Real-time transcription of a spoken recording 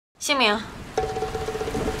姓名：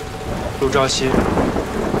陆昭西。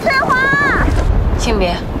翠花。性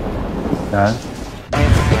别：男。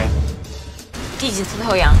第几次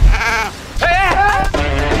透阳？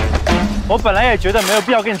我本来也觉得没有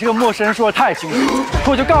必要跟你这个陌生人说的太清楚，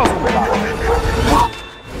可我就告诉你吧，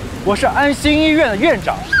我是安心医院的院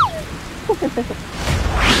长。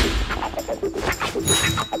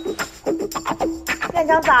院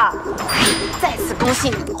长早，再次恭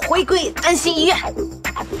喜你回归安心医院，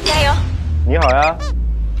加油！你好呀，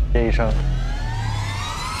叶医生。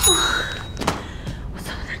我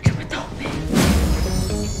怎么能这么倒霉？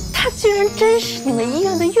他居然真是你们医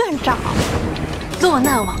院的院长！落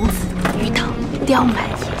难王子遇到刁蛮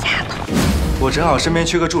野丫头。我正好身边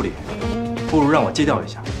缺个助理，不如让我接调一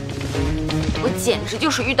下。我简直就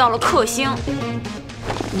是遇到了克星。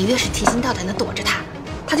你越是提心吊胆地躲着他，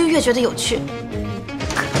他就越觉得有趣。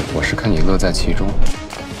我是看你乐在其中。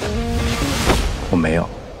我没有。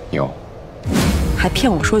有。还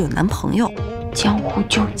骗我说有男朋友，江湖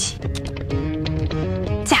救急，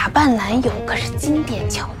假扮男友可是经典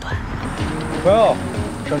桥段。朋友，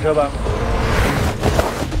上车吧。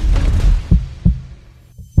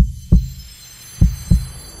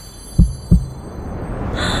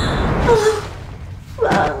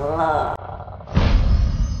完了！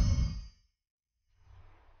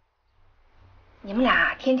你们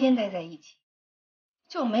俩天天待在一起，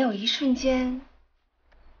就没有一瞬间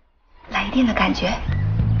来电的感觉？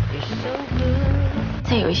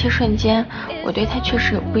在有一些瞬间，我对他确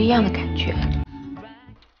实有不一样的感觉。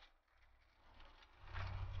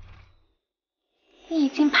你已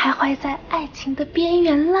经徘徊在爱情的边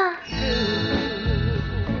缘了。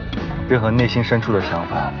任何内心深处的想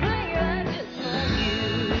法，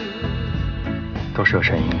都是有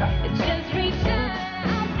声音的。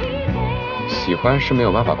喜欢是没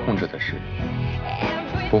有办法控制的事，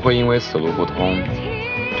不会因为此路不通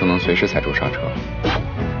就能随时踩住刹车。